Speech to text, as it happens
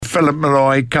Philip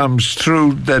Molloy comes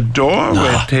through the door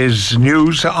with his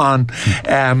news on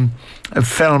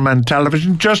film and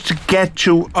television. Just to get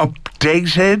you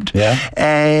updated,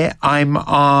 I'm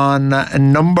on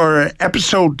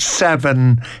episode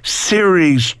 7,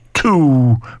 series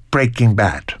 2, Breaking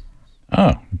Bad.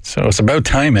 Oh, so it's about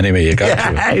time anyway you got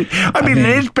to it. I mean, it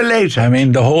is belated. I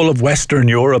mean, the whole of Western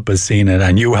Europe has seen it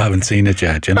and you haven't seen it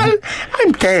yet, you know? Well,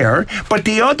 I'm there. But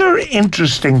the other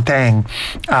interesting thing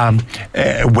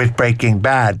with Breaking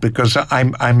Bad, because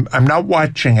I'm not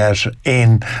watching it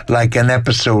in like an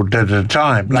episode at a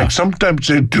time. No. Like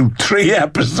sometimes I do 3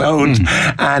 episodes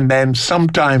and then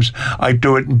sometimes I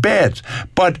do it in bits.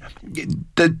 But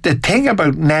the thing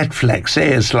about Netflix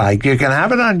is like you can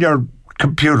have it on your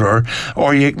computer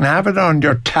or you can have it on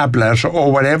your tablet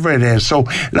or whatever it is. So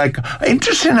like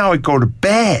interesting how I go to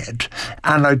bed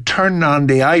and I turn on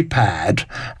the iPad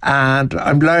and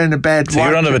I'm lying in bed. So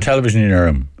you don't have a television in your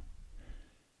room?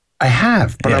 I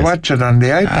have, but I watch it on the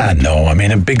iPad. No, I mean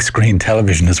a big screen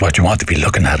television is what you want to be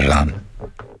looking at it on.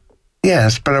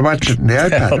 Yes, but I watch it on the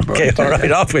iPad. Okay, all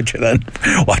right, off with you then.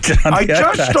 Watch it on the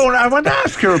iPad. I want to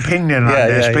ask your opinion on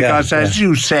this because, as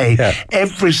you say,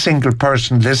 every single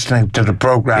person listening to the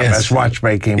program has watched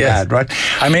Breaking Bad, right?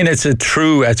 I mean, it's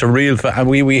a real.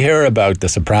 We hear about The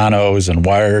Sopranos and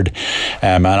Wired,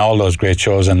 and all those great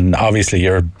shows, and obviously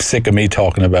you're sick of me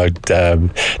talking about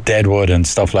Deadwood and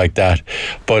stuff like that,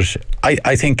 but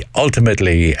I think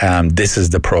ultimately this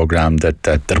is the program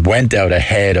that went out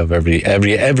ahead of every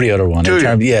other one.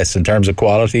 In terms of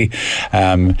quality,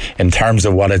 in terms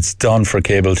of what it's done for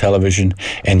cable television,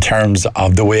 in terms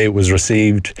of the way it was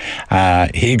received.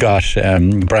 He got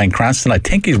Bryan Cranston. I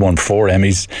think he's won 4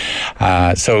 Emmys.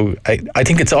 So I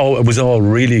think it was all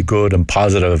really good and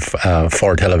positive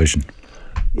for television.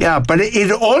 Yeah, but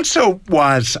it also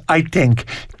was, I think,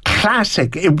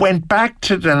 classic. It went back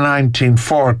to the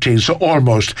 1940s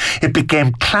almost. It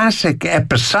became classic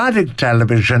episodic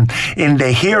television in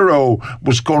the hero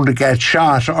was going to get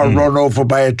shot or run over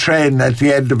by a train at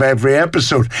the end of every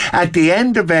episode. At the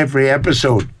end of every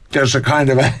episode, there's a kind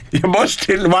of you must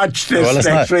still watch this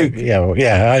next week.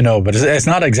 Yeah, I know, but it's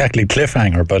not exactly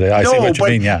cliffhanger, but I see what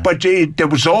you mean, But there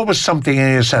was always something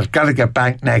in yourself, got to get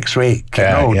back next week,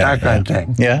 that kind of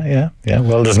thing. Yeah.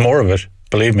 Well, there's more of it,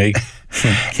 believe me.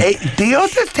 The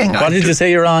other thing... What did you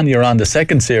say you're on? You're on the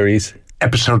second series.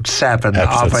 Episode 7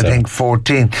 of, I think,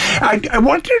 14. I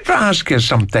wanted to ask you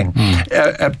something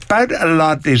about a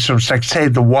lot of these films, like, say,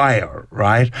 The Wire,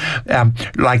 right?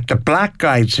 Like the black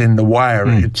guys in The Wire,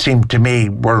 it seemed to me,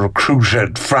 were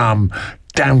recruited from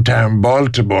downtown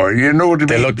Baltimore. You know what I mean?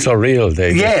 They looked so real.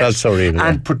 They felt so real.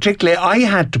 And particularly, I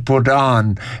had to put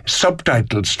on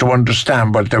subtitles to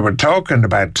understand what they were talking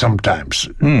about sometimes,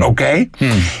 okay?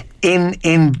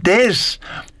 In this...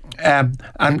 and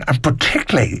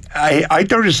particularly,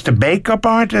 either it's the makeup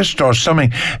artist or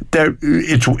something.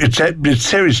 It's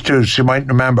series 2, so you might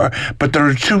remember. But there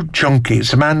are 2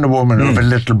 junkies, a man and a woman, of a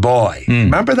little boy.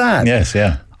 Remember that? Yes,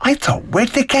 yeah. I thought, where'd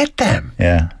they get them?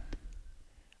 Yeah.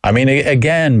 I mean,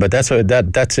 again, but that's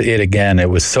it again.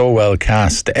 It was so well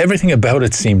cast. Everything about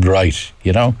it seemed right,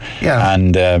 you know? Yeah.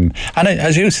 And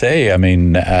as you say, I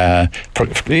mean,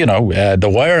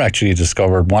 The Wire actually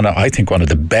discovered one of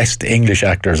the best English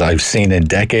actors I've seen in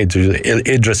decades,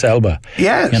 Idris Elba.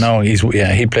 Yes. You know,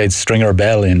 he played Stringer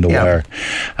Bell in The Wire.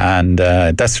 And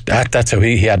that's how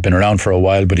he had been around for a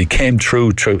while, but he came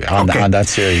through on that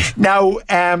series. Now,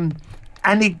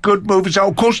 any good movies? Oh,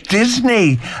 of course,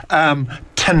 Disney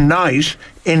tonight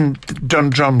in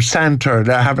Dundrum Centre,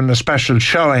 they're having a special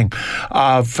showing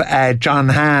of John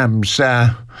Hamm's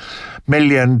 $1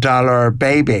 million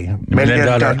Baby. $1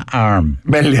 million Arm. $1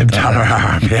 million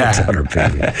Arm, yeah. $1 million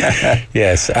Baby.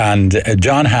 Yes, and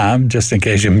John Hamm, just in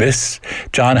case you miss,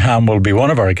 John Hamm will be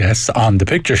one of our guests on The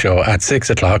Picture Show at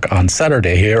 6 o'clock on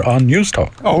Saturday here on News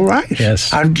Talk. Oh, right.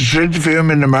 Yes. And did you interview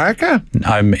him in America?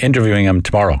 I'm interviewing him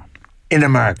tomorrow. In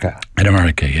America? In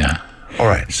America, yeah. All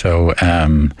right. So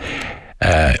I'm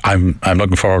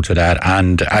looking forward to that.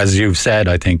 And as you've said,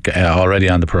 I think already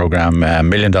on the program, $1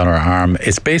 Million Arm,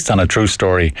 it's based on a true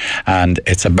story, and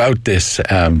it's about this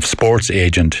sports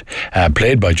agent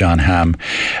played by John Hamm,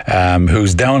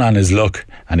 who's down on his luck,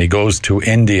 and he goes to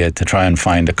India to try and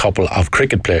find a couple of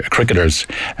cricketers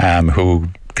who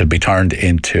could be turned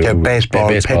into baseball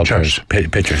pitchers.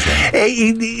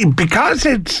 Yeah. Because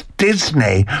it's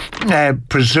Disney,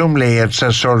 presumably it's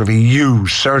a sort of a U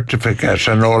certificate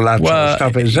and all that sort of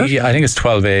stuff, is it? Yeah, I think it's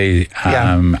 12A,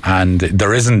 and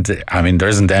there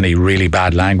isn't any really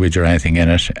bad language or anything in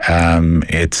it.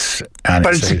 It's And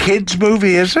But it's a kids'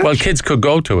 movie, is it? Well, kids could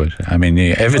go to it. I mean,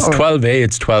 if it's 12A,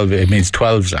 it's 12. It means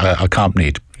 12's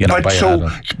accompanied. By an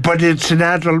adult. But it's an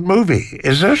adult movie,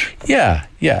 is it? Yeah.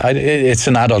 It's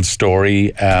an adult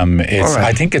story.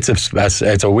 I think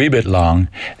it's a wee bit long,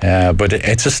 but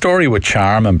it's a story with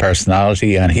charm and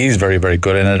personality, and he's very, very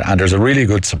good in it. And there's a really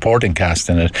good supporting cast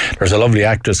in it. There's a lovely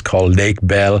actress called Lake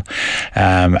Bell,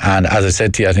 and as I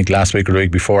said to you, I think last week or the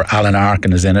week before, Alan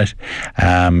Arkin is in it,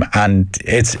 and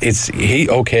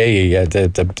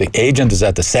the agent is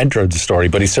at the centre of the story,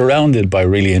 but he's surrounded by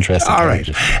really interesting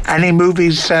characters. Any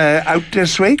movies out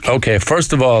this week? Okay,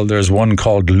 first of all, there's one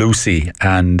called Lucy,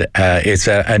 and it's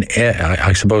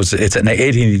I suppose it's an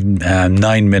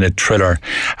 89-minute thriller.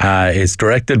 It's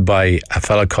directed by a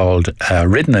fella called,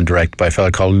 written and directed by a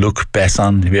fella called Luc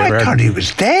Besson. Have you ever heard? I thought he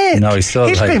was dead. No, he's still.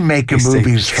 He's been making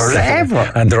movies forever,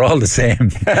 and they're all the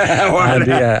same.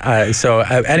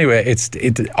 Anyway, it's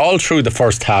all through the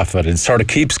first half of it. It sort of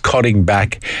keeps cutting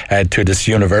back to this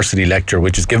university lecture,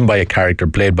 which is given by a character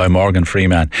played by Morgan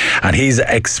Freeman, and he's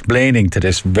explaining to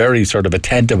this very sort of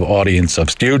attentive audience of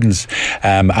students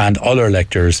and other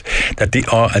lecturers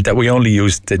that we only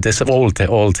use this old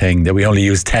thing that we only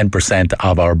use 10%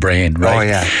 of our brain, right? Oh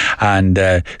yeah. And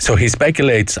so he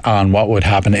speculates on what would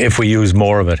happen if we use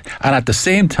more of it. And at the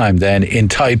same time, then in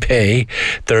Taipei,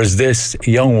 there's this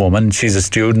young woman. She's a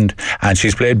student, and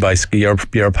she's played by your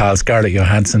pal Scarlett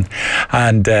Johansson,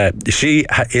 and she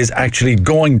is actually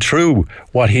going through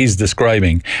what he's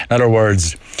describing. In other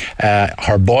words,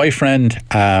 her boyfriend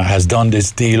has done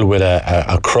this deal with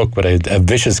a crook, with a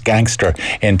vicious gangster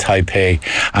in Taipei,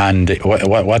 and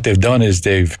what they've done is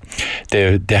they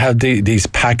have these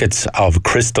packets of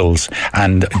crystals,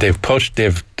 and they've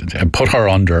put her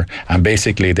under, and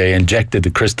basically they injected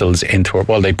the crystals into her.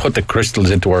 Well, they put the crystals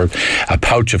into her, a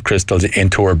pouch of crystals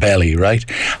into her belly, right?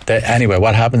 Anyway,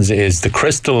 what happens is the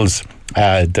crystals.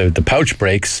 The pouch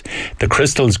breaks, the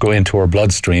crystals go into her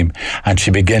bloodstream, and she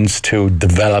begins to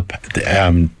develop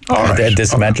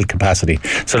this mental capacity.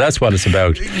 So that's what it's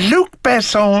about. Luc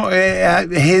Besson,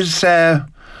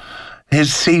 his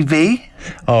CV.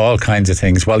 Oh, all kinds of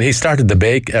things. Well, he started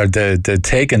the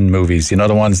Taken movies,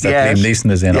 the ones that Liam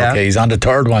Neeson is in. Yeah. Okay, he's on the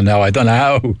third one now. I don't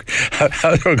know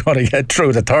how they're going to get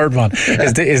through the third one.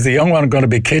 Is the young one going to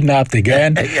be kidnapped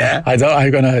again? Yeah.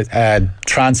 I'm going to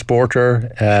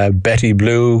Transporter, Betty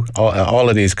Blue, all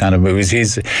of these kind of movies.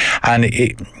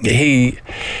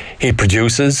 He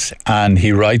produces and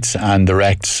he writes and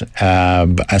directs.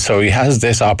 And so he has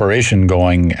this operation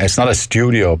going. It's not a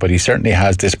studio, but he certainly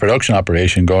has this production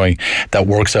operation going that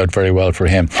works out very well for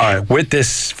him. Right. With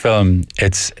this film,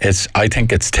 I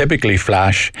think it's typically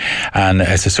flash, and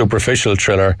it's a superficial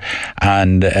thriller,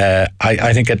 and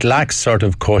I think it lacks sort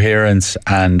of coherence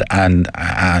and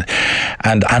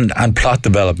plot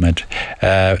development.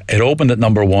 It opened at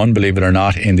number 1, believe it or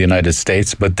not, in the United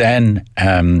States, but then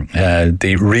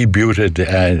the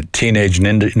rebooted Teenage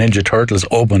Ninja Turtles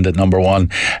opened at number 1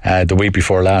 the week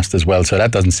before last as well. So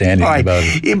that doesn't say anything about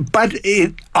it. But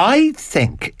I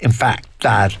think, in fact,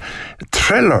 that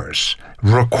thrillers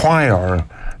require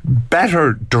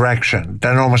better direction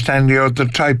than almost any other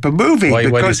type of movie. Why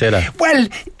do you say that? Well,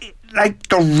 like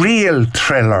the real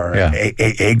thriller,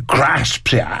 it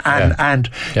grasps you, and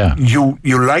you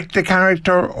like the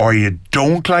character, or you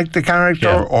don't like the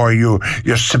character, or you're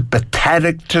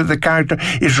sympathetic to the character.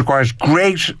 It requires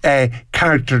great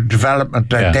character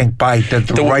development, I think, by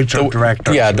the writer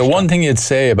director. Yeah, the one thing you'd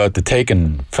say about the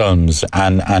Taken films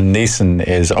and Neeson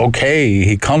is, okay,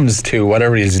 he comes to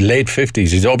whatever his late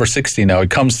 50s, he's over 60 now, he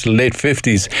comes to the late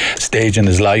 50s stage in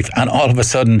his life, and all of a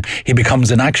sudden he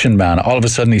becomes an action man. All of a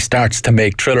sudden he starts to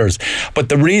make thrillers. But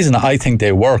the reason I think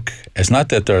they work is not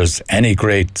that there's any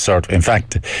great sort of, in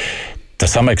fact, to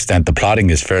some extent, the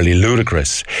plotting is fairly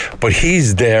ludicrous, but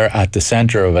he's there at the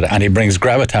centre of it, and he brings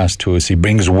gravitas to us. He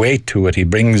brings weight to it. He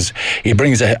brings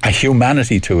a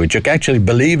humanity to it. You can actually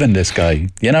believe in this guy,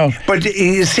 But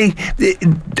you see,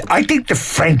 I think the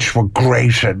French were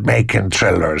great at making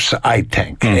thrillers. I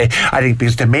think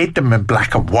because they made them in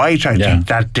black and white. I think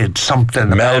that did something.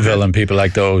 Melville and people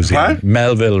like those. What?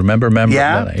 Melville, remember?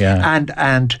 Yeah.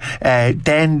 And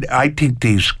then I think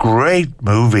these great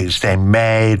movies they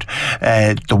made.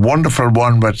 The wonderful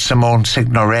one with Simone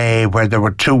Signoret, where there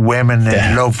were two women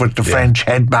in love with the French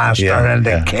headmaster, and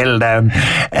they killed them.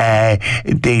 That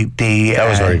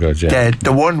was very good. Yeah.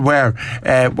 The one where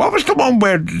what was the one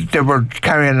where they were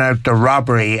carrying out the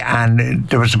robbery, and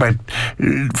there was about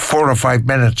 4 or 5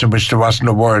 minutes in which there wasn't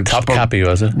a word. Top Cappy,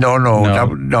 was it? No.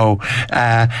 And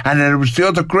then it was the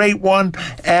other great one,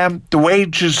 The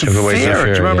Wages of Fear. Do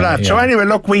you remember that? So anyway,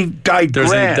 look, we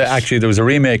digress. Actually, there was a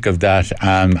remake of that,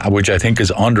 which I think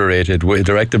is underrated,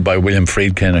 directed by William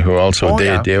Friedkin, who also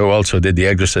did The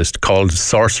Exorcist, called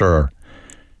Sorcerer.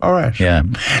 All right. Yeah.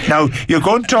 Now, you're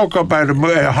going to talk about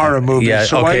a horror movie,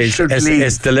 so okay. I should leave.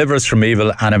 It's Deliver Us From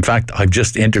Evil, and in fact, I've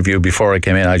just interviewed, before I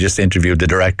came in, I just interviewed the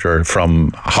director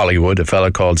from Hollywood, a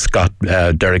fellow called Scott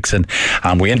Derrickson,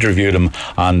 and we interviewed him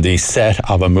on the set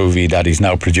of a movie that he's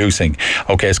now producing.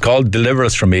 Okay, it's called Deliver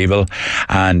Us From Evil,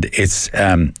 and it's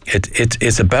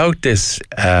about this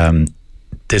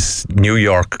New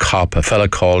York cop, a fella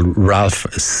called Ralph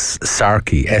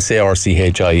Sarchie,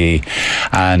 Sarchie,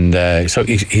 and so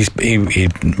he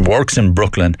works in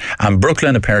Brooklyn, and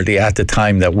Brooklyn apparently at the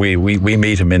time that we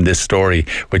meet him in this story,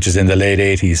 which is in the late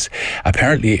 80s,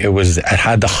 apparently it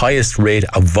had the highest rate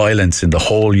of violence in the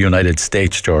whole United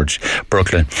States, George,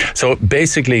 Brooklyn. So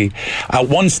basically, at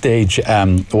one stage,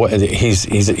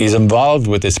 he's involved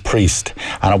with this priest,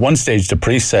 and at one stage the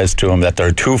priest says to him that there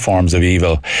are two forms of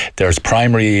evil. There's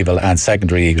primary evil and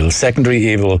secondary evil. Secondary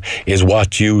evil is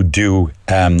what you do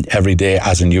every day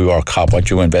as a New York cop,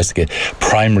 what you investigate.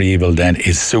 Primary evil then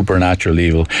is supernatural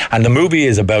evil. And the movie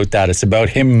is about that. It's about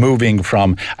him moving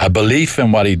from a belief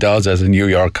in what he does as a New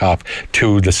York cop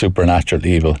to the supernatural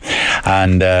evil.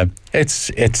 And it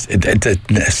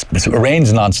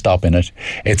rains non-stop in it.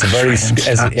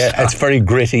 It's very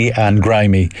gritty and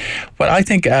grimy. But I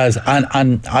think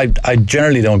I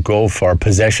generally don't go for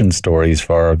possession stories,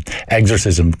 for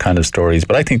exorcism kind of stories,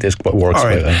 but I think this works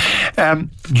quite well.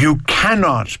 You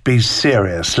cannot be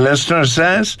serious. Listener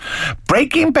says,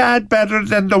 Breaking Bad better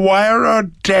than The Wire or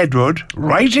Deadwood?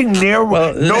 Writing near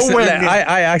nowhere.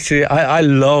 I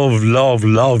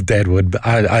love Deadwood.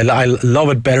 I love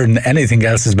it better than anything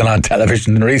else has been on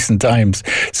television in recent times.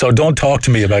 So don't talk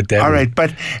to me about Deadwood. All right,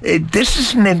 but this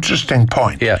is an interesting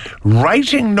point. Yeah.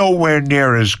 Writing nowhere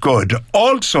near as good.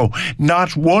 Also,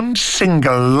 not one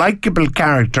single likable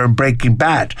character in Breaking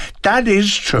Bad. That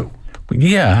is true.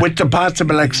 Yeah. With the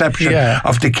possible exception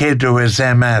of the kid who is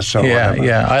MS or whatever.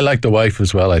 Yeah. I like the wife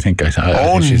as well. I think she's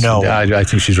I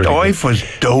think she's really the wife was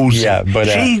dozy. Yeah, but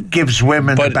she gives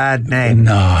women a bad name.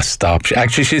 No, stop.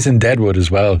 Actually, she's in Deadwood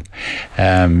as well.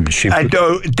 Then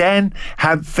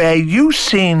have you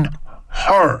seen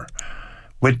Her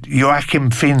with Joaquin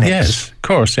Phoenix? Yes, of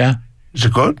course, yeah. Is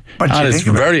it good?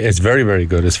 It's very, very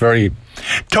good. It's very...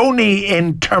 Tony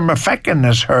in Termafeckin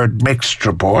has heard mixed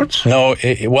reports. No,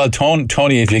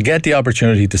 Tony, if you get the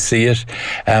opportunity to see it,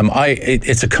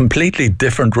 it's a completely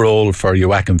different role for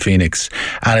Joaquin Phoenix,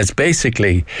 and it's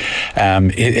basically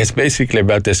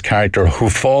about this character who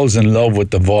falls in love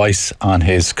with the voice on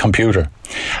his computer,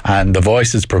 and the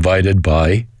voice is provided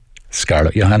by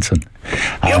Scarlett Johansson.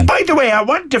 By the way, I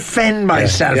want to defend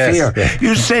myself here. Yeah.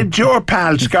 You said your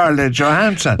pal Scarlett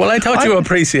Johansson. Well, I thought you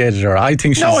appreciated her. I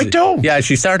think she's... No, I don't. Yeah,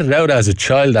 she started out as a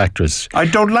child actress. I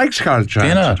don't like Scarlett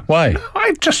Johansson. Do you not? Why?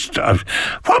 I just...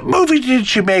 what movie did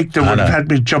she make that would have had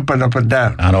me jumping up and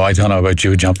down? I don't know about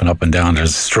you jumping up and down.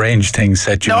 There's strange things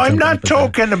that you... No, I'm not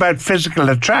talking about physical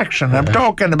attraction. I'm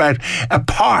talking about a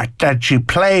part that she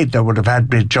played that would have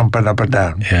had me jumping up and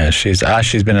down. Yeah, she's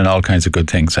been in all kinds of good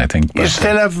things, I think. You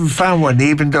still haven't found one,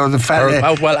 even though the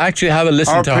fella... well, actually, have a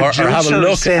listen to her, or have a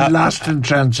look. Said Lost in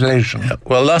Translation.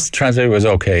 Well, Lost in Translation was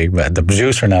okay, but the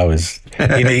producer now is...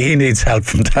 he needs help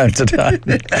from time to time.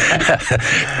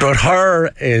 But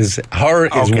her is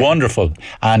wonderful,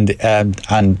 and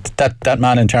that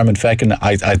man in Termafeckin,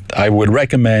 I would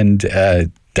recommend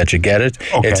that you get it.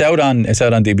 Okay. It's out on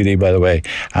DVD, by the way,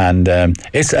 and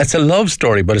it's a love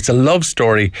story, but it's a love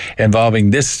story involving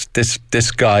this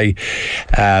guy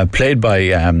played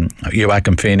by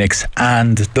Joaquin Phoenix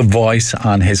and the voice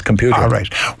on his computer. All right.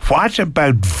 What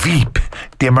about Veep,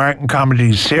 the American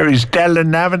comedy series? Dylan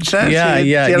Navin says.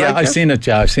 Yeah. I've seen it.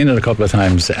 Yeah, I've seen it a couple of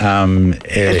times.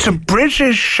 It's a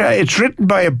British. It's written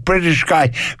by a British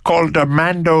guy called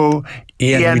Armando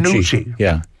Iannucci.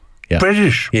 Yeah.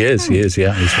 British. He is,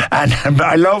 yeah. And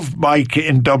I love Mike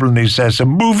in Dublin. He says, a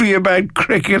movie about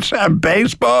cricket and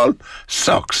baseball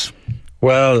sucks.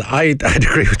 Well, I'd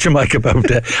agree with you, Mike, about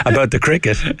the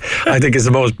cricket. I think it's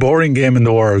the most boring game in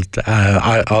the world,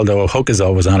 although Hook is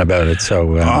always on about it.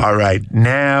 So, all right.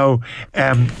 Now...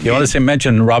 you want to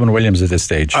mention Robin Williams at this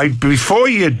stage? Before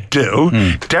you do,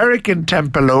 Derek in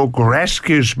Temple Oak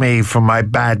rescues me from my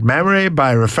bad memory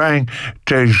by referring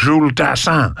to Jules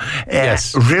Dassin.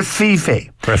 Yes. Rififi.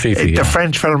 The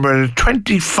French film with a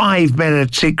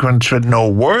 25-minute sequence with no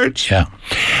words. Yeah.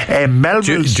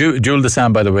 Melville's... Jules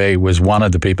Dassin, by the way, was one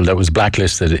of the people that was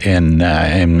blacklisted in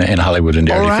Hollywood in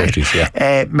the early 50s.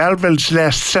 Yeah. Melville's Les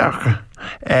Sœurs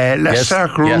Le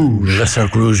Cercle Rouge. Le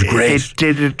Cercle Rouge, great. It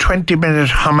did a 20-minute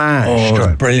homage to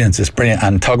it's it. brilliant. It's brilliant.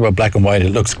 And talk about black and white. It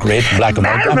looks great in black and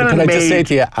white. And can I just say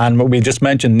to you, and we just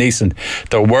mentioned Neeson,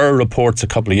 there were reports a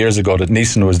couple of years ago that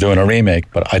Neeson was doing a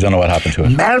remake, but I don't know what happened to it.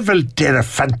 Melville did a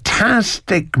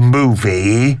fantastic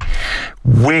movie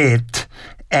with...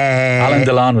 Alain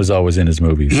Delon was always in his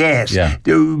movies. Yes, yeah.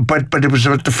 But it was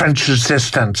about the French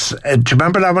Resistance. Do you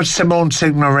remember that one? Simone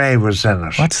Signoret was in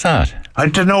it. What's that? I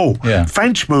don't know. Yeah.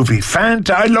 French movie.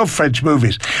 I love French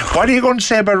movies. What are you going to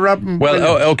say about Robin Williams?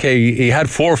 Well, okay, he had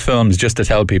 4 films, just to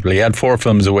tell people. He had 4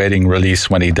 films awaiting release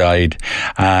when he died.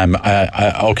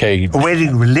 Okay.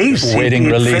 Awaiting release? Awaiting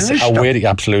release.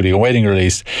 Absolutely, awaiting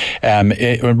release.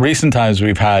 In recent times,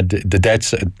 we've had the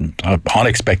deaths,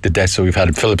 unexpected deaths. So we've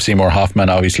had Philip Seymour Hoffman,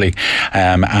 obviously,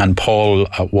 and Paul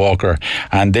Walker.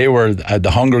 And they were at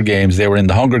the Hunger Games. They were in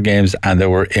the Hunger Games and they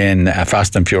were in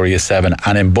Fast and Furious 7.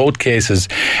 And in both cases,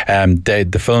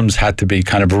 the films had to be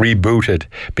kind of rebooted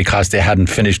because they hadn't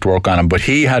finished work on them. But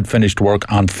he had finished work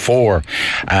on 4.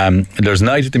 There's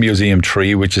Night at the Museum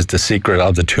 3, which is The Secret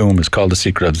of the Tomb. It's called The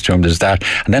Secret of the Tomb. There's that.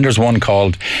 And then there's one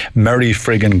called Merry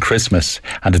Friggin' Christmas.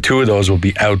 And the 2 of those will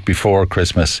be out before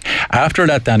Christmas. After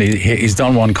that, then he's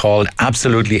done one called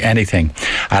Absolutely Anything.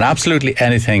 And Absolutely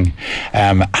Anything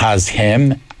has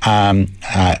him.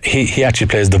 He actually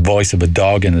plays the voice of a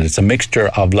dog in it. It's a mixture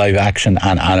of live action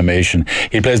and animation.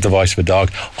 He plays the voice of a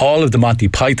dog. All of the Monty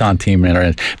Python team are in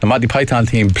it. The Monty Python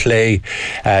team play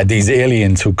these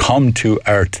aliens who come to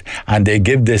Earth, and they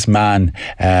give this man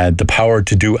the power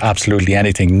to do absolutely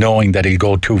anything, knowing that he'll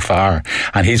go too far.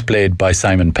 And he's played by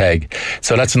Simon Pegg.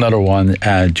 So that's another one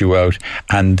due out.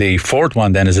 And the 4th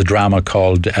one then is a drama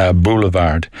called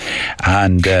Boulevard.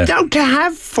 And now, to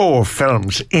have 4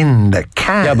 films in the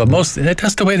can. Yeah, but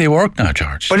that's the way they work now,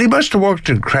 George. But he must have worked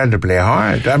incredibly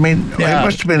hard. I mean, he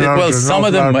must have been. Well, some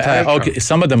of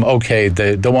them, okay.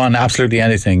 The one Absolutely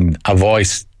Anything, a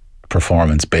voice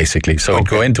performance basically. So he'd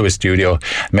go into a studio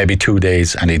maybe 2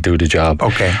 days and he'd do the job.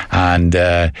 Okay. And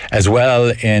as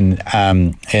well in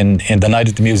the Night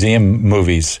at the Museum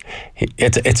movies,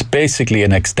 it's basically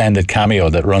an extended cameo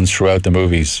that runs throughout the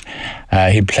movies.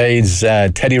 He plays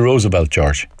Teddy Roosevelt,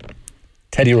 George.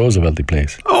 Teddy Roosevelt he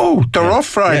plays. Oh, the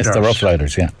Rough Riders. Yes, the Rough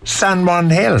Riders, yeah. San Juan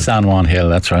Hill. San Juan Hill,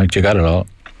 that's right. You got it all.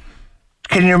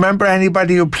 Can you remember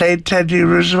anybody who played Teddy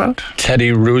Roosevelt?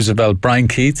 Teddy Roosevelt, Brian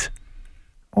Keith.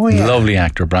 Oh, yeah. Lovely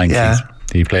actor, Brian Keith.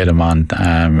 He played him on,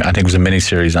 I think it was a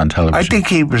miniseries on television. I think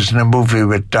he was in a movie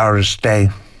with Doris Day.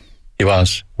 He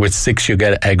was. With 6 you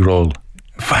get egg roll.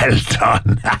 Well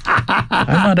done.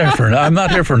 I'm not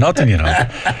here for nothing, you know.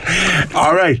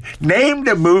 All right. Name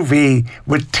the movie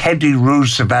with Teddy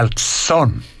Roosevelt's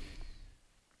son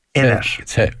in it.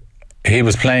 He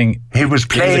was playing. He was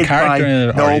played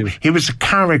he was a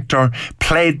character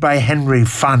played by Henry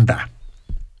Fonda.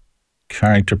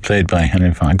 Character played by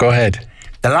Henry Fonda. Go ahead.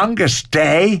 The Longest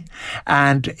Day,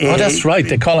 and that's right.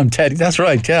 They call him Teddy. That's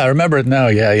right. Yeah, I remember it now.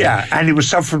 Yeah. And he was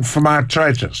suffering from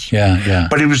arthritis. Yeah.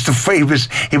 But he was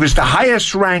the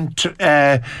highest ranked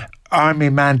army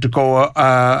man to go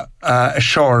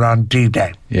ashore on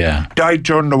D-Day. Yeah. Died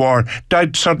during the war.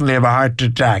 Died suddenly of a heart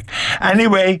attack.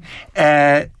 Anyway.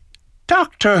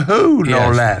 Doctor Who,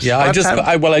 no less. Yeah, I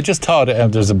just thought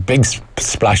there's a big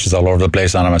splashes all over the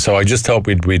place on him, so I just thought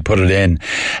we'd put it in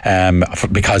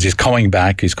because he's coming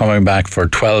back. He's coming back for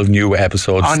 12 new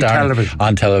episodes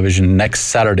on television next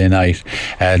Saturday night.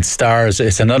 Stars.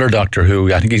 It's another Doctor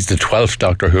Who. I think he's the 12th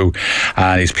Doctor Who,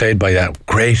 and he's played by that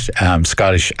great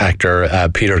Scottish actor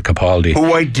Peter Capaldi,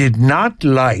 who I did not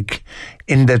like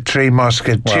in the Three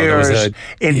Musketeers.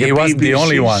 He wasn't the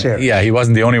only one. Series. Yeah, he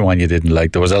wasn't the only one you didn't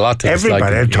like. There was a lot to dislike.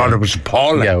 Everybody thought it was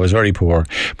appalling. Yeah, it was very poor.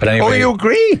 But anyway, oh, you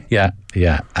agree? Yeah.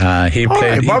 He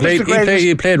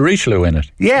played Richelieu in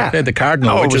it. Yeah, he played the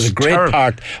Cardinal, which is a great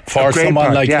part for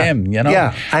someone like him. You know.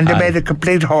 Yeah, and they made a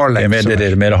complete Horlicks.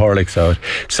 They made a Horlicks out.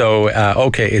 So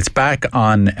okay, it's back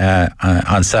on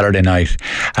Saturday night.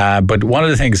 But one of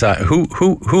the things,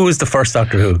 who is the first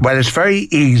Doctor Who? Well, it's very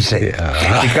easy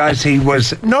because he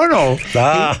was no.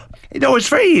 It's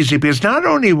very easy because not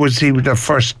only was he the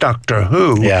first Doctor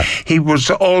Who, he was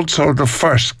also the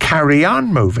first Carry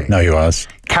On movie. No, he was.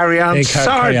 Carry On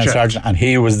Sergeant. And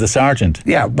he was the sergeant.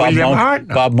 Yeah, William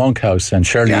Hartnell. Bob Monkhouse and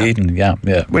Shirley Eden. Yeah.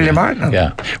 William Hartnell.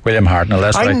 Yeah, William Hartnell.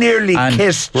 That's right. I nearly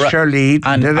kissed Shirley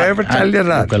Eden. Did I ever tell you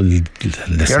that? Well,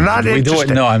 listen, you're not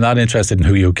interested. No, I'm not interested in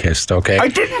who you kissed, okay? I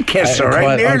didn't kiss her.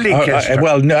 I nearly kissed her.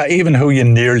 Well, no, even who you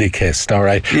nearly kissed, all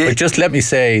right? Yeah. But just let me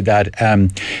say that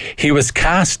he was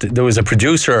cast. There was a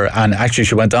producer, and actually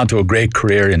she went on to a great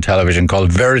career in television called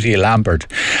Verity Lambert,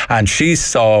 and she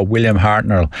saw William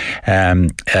Hartnell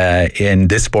in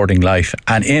This Sporting Life,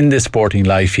 and in This Sporting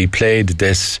Life he played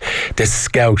this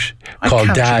scout called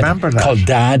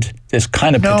Dad. This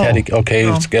kind of pathetic,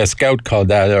 a scout called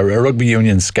Dad, a rugby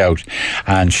union scout,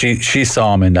 and she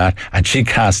saw him in that, and she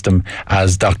cast him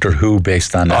as Doctor Who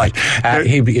based on that.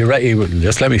 He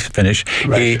just let me finish.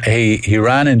 Right. He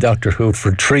ran in Doctor Who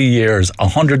for 3 years,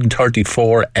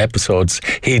 134 episodes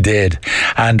he did,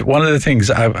 and one of the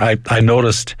things I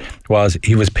noticed was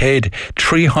he was paid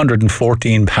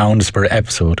 £314 per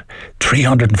episode.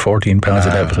 £314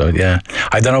 an episode. Yeah,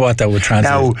 I don't know what that would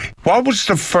translate. Now, what was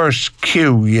the first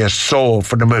cue you saw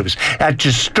for the movies? That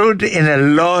you stood in a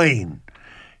line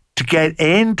to get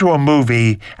into a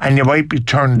movie and you might be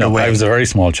turned away. I was a very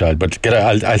small child, but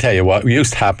I'll tell you what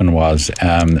used to happen was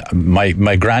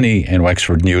my granny in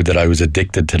Wexford knew that I was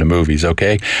addicted to the movies,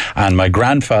 okay? And my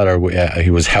grandfather, he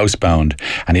was housebound,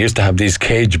 and he used to have these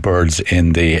cage birds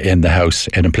in the house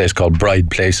in a place called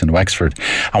Bride Place in Wexford.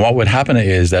 And what would happen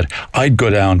is that I'd go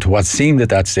down to what seemed at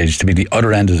that stage to be the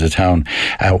other end of the town,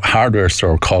 a hardware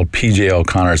store called PJ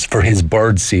O'Connor's, for his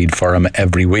bird seed for him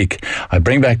every week. I'd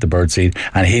bring back the bird seed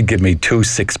and he'd give me 2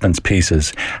 6-pence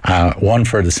pieces, one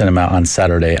for the cinema on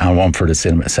Saturday and one for the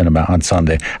cinema on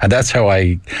Sunday. And that's how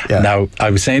now I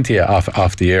was saying to you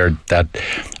off the air that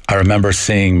I remember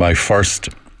seeing my first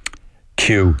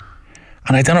cue,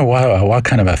 and I don't know what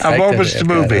kind of effect. And what was the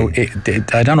movie?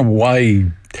 I don't know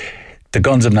why. The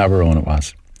Guns of Navarone it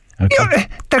was. Okay.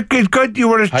 You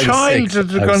were a child at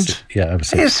the Guns. I was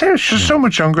 6. Yes, she's so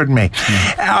much younger than me.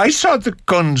 I saw the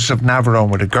Guns of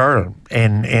Navarone with a girl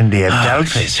in the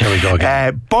Adelphis. Here we go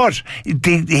again. But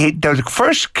the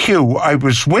first queue, I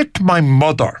was with my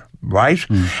mother, right?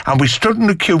 And we stood in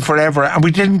the queue forever and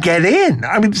we didn't get in.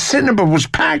 I mean, the cinema was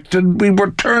packed and we were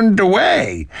turned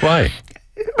away. Why?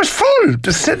 It was full,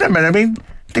 the cinema. I mean,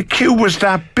 the queue was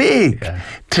that big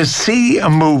to see a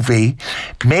movie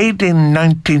made in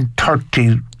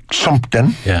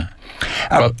 1930-something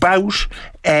about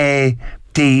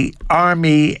the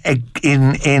army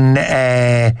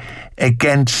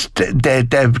against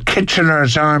the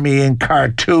Kitchener's army in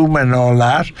Khartoum and all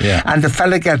that. Yeah. And the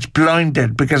fella gets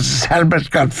blinded because his helmet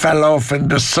fell off in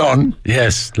the sun.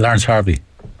 Yes, Lawrence Harvey.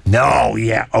 No,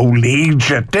 Old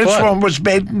Egypt. This one was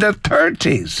made in the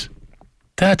 30s.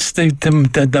 That's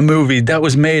the movie that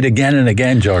was made again and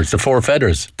again, George. The Four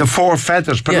Feathers. The Four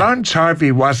Feathers, but Lawrence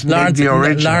Harvey wasn't in the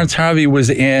original. Lawrence Harvey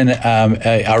was in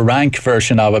a rank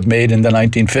version of it made in the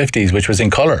 1950s, which was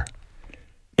in colour.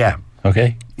 Yeah.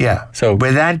 Okay. Yeah. So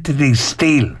with Anthony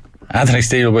Steele. Anthony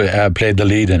Steele played the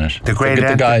lead in it. The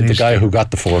guy who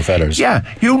got the Four Feathers. Yeah,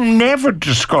 you never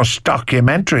discuss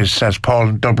documentaries, says Paul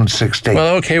in Dublin 16.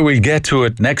 Well, okay, we'll get to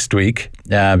it next week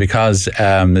because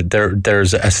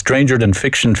there's a Stranger Than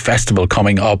Fiction festival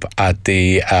coming up at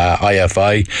the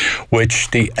IFI,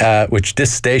 which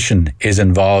this station is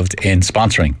involved in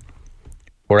sponsoring.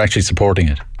 We're actually supporting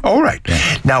it. All right.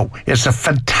 Yeah. Now, it's a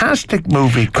fantastic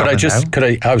movie. I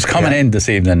was coming in this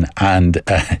evening and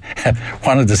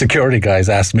one of the security guys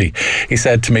asked me, he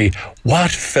said to me, what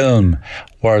film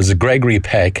was Gregory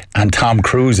Peck and Tom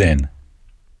Cruise in?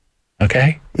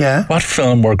 Okay? Yeah. What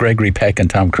film were Gregory Peck and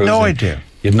Tom Cruise in? No idea.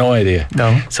 You had no idea?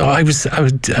 No. So I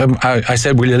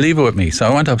said, will you leave it with me? So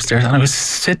I went upstairs and I was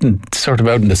sitting sort of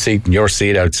out in the seat, in your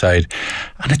seat outside,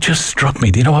 and it just struck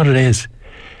me. Do you know what it is?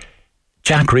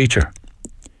 Jack Reacher.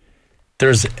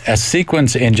 There's a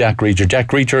sequence in Jack Reacher. Jack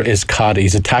Reacher is caught.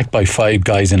 He's attacked by 5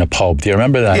 guys in a pub. Do you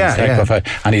remember that? Yeah, he's attacked by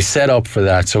 5, and he's set up for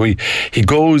that. So he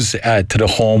goes to the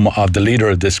home of the leader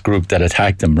of this group that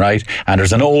attacked him, right? And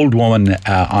there's an old woman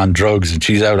on drugs, and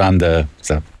she's out on the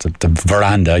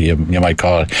veranda, you might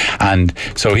call it. And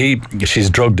so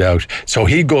she's drugged out. So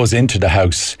he goes into the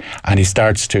house and he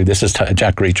starts to, this is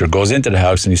Jack Reacher, goes into the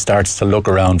house and he starts to look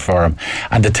around for him.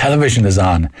 And the television is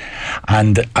on.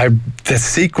 And the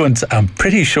sequence, I'm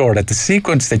pretty sure that the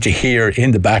sequence that you hear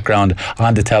in the background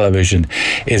on the television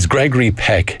is Gregory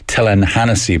Peck telling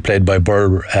Hennessy, played by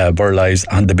Burr Lyes,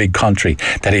 on The Big Country,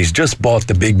 that he's just bought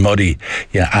the Big Muddy,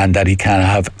 and that he can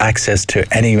have access to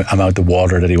any amount of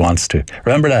water that he wants to.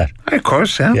 Remember that? Of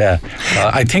course, yeah. Yeah.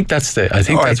 I think that's what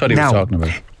he was talking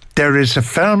about. There is a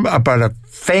film about a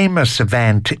famous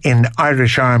event in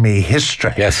Irish Army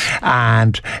history. Yes.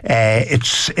 And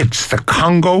it's the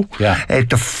Congo. Yeah.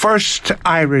 The first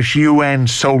Irish UN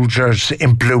soldiers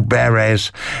in blue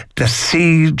berets, the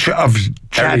siege of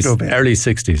Jadotville. Early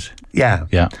 60s. Yeah.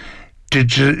 Yeah.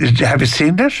 Have you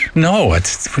seen it? No,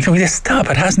 will you stop?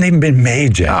 It hasn't even been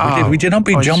made yet. Would you not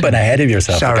be jumping ahead of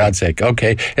yourself, for God's sake?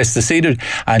 Okay, it's the seated,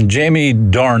 and Jamie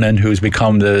Dornan, who's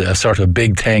become a sort of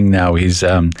big thing now. He's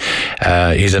a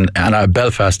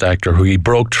Belfast actor who he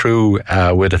broke through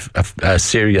with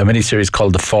a mini series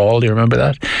called The Fall. Do you remember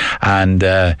that? And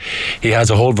he has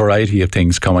a whole variety of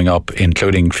things coming up,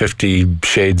 including 50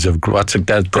 Shades of Grey,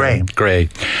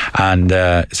 and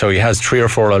so he has 3 or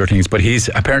 4 other things. But he's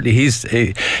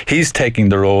taking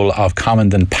the role of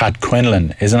Commandant Pat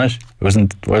Quinlan, isn't it?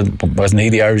 Wasn't he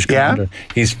the Irish commander?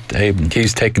 Yeah.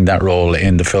 He's taking that role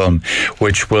in the film,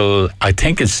 which I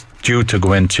think it's due to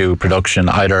go into production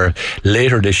either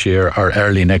later this year or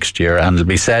early next year, and it'll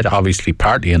be set obviously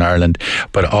partly in Ireland,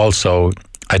 but also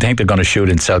I think they're going to shoot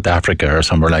in South Africa or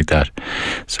somewhere like that.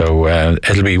 So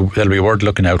it'll be worth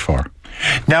looking out for.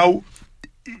 Now,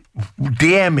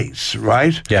 the Emmys,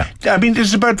 right? Yeah. I mean,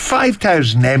 there's about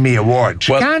 5,000 Emmy Awards.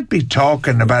 You can't be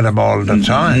talking about them all the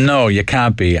time. No, you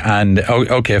can't be. And,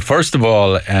 okay, first of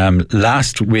all,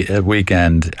 last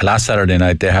Saturday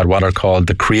night, they had what are called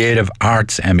the Creative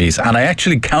Arts Emmys. And I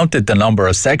actually counted the number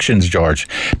of sections, George.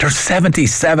 There's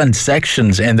 77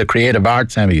 sections in the Creative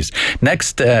Arts Emmys.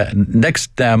 Next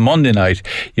Monday night,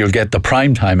 you'll get the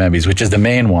Primetime Emmys, which is the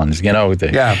main ones, you know.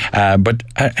 But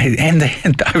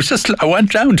I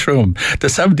went down through them, the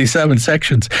 77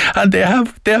 sections, and they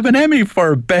have an Emmy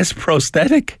for best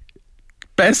prosthetic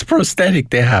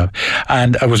they have,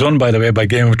 and it was won, by the way, by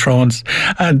Game of Thrones,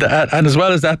 and as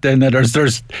well as that, then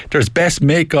there's best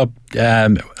makeup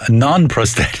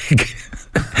non-prosthetic.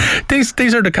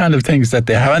 These are the kind of things that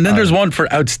they have, and then there's one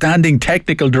for outstanding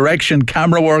technical direction,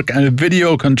 camera work, and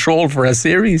video control for a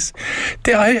series.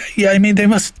 They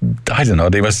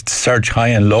must search high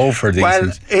and low for these.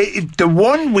 Well, the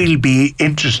one will be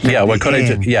interesting. Yeah,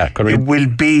 it will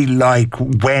be like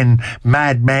when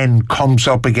Mad Men comes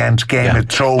up against Game of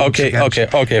Thrones.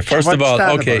 Okay. First of all,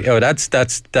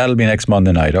 that'll be next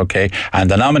Monday night. Okay, and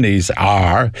the nominees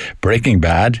are Breaking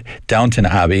Bad, Downton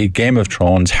Abbey, Game of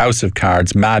Thrones, House of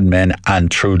Cards, Mad Men,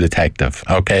 and True Detective.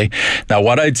 Okay, now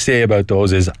what I'd say about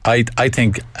those is I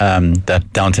think that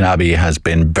Downton Abbey has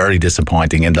been very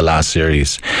disappointing in the last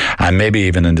series, and maybe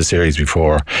even in the series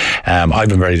before. I've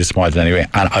been very disappointed anyway,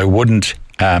 and I wouldn't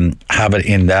have it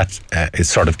in that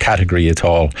sort of category at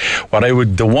all.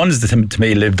 The ones that to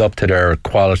me lived up to their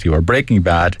quality were Breaking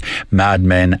Bad, Mad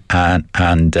Men, Mad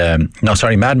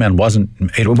Men wasn't.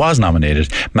 It was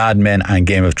nominated. Mad Men and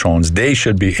Game of Thrones. They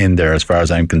should be in there as far as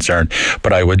I'm concerned.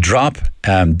 But I would drop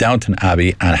Downton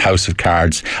Abbey and House of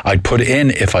Cards. I'd put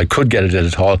in, if I could get it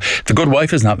at all, The Good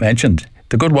Wife is not mentioned.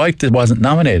 The Good Wife that wasn't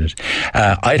nominated.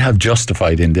 I'd have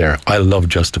Justified in there. I love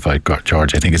Justified,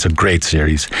 George. I think it's a great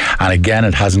series. And again,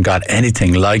 it hasn't got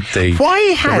anything like the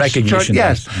recognition.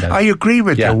 I agree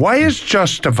with you. Why has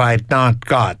Justified not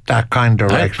got that kind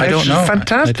of recognition? I don't know. It's a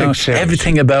fantastic series.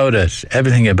 Everything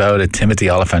about it. Timothy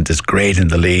Oliphant is great in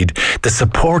the lead. The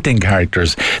supporting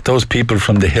characters, those people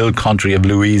from the hill country of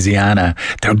Louisiana,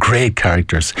 they're great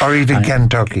characters. Or even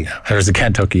Kentucky. There's a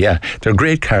Kentucky, yeah. They're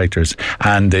great characters.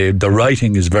 And the writing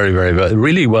is very, very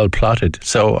really well plotted.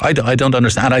 So I don't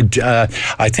understand.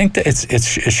 I think that it's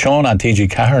shown on TG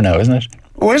Cahir now, isn't it?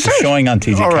 Oh, is it? It's showing on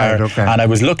TG Cahir. Okay. And I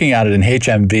was looking at it in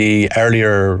HMV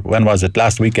earlier. When was it?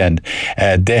 Last weekend.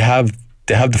 They have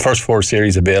the first 4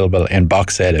 series available in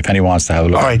box set if anyone wants to have a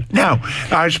look. All right. Now,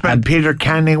 Peter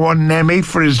Canning won an Emmy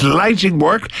for his lighting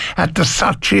work at the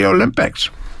Sochi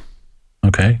Olympics.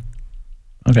 Okay.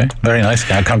 Very nice.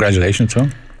 Congratulations to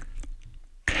him.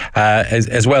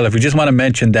 As well, if we just want to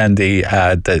mention then the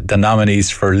nominees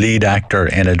for lead actor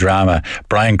in a drama: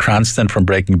 Bryan Cranston from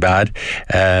Breaking Bad,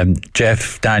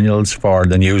 Jeff Daniels for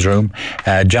The Newsroom,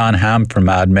 John Hamm for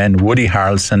Mad Men, Woody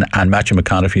Harrelson and Matthew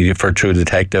McConaughey for True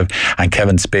Detective, and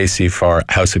Kevin Spacey for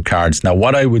House of Cards. Now,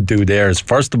 what I would do there is,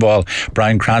 first of all,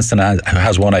 Bryan Cranston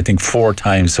has won, I think, 4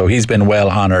 times, so he's been well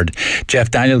honoured. Jeff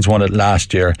Daniels won it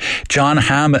last year. John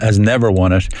Hamm has never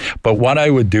won it, but what I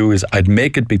would do is I'd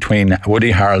make it between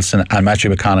Woody Harrelson and Matthew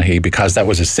McConaughey, because that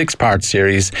was a 6-part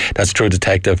series. That's True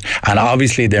Detective, and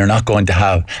obviously they're not going to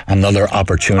have another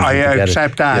opportunity to get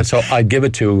accept that. Yeah, so I'd give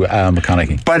it to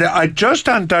McConaughey. But I just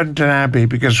on Downton Abbey,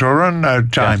 because we're running out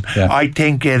of time, I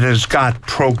think it has got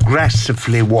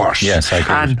progressively worse. Yes, I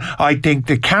agree. And I think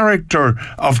the character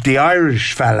of the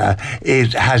Irish fella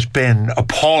has been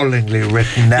appallingly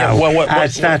written now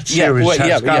as that series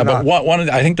has gone on. But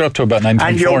I think they're up to about 94 now.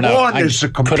 And your one is a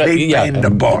complete pain in the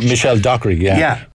butt. Michelle Dockery, yeah.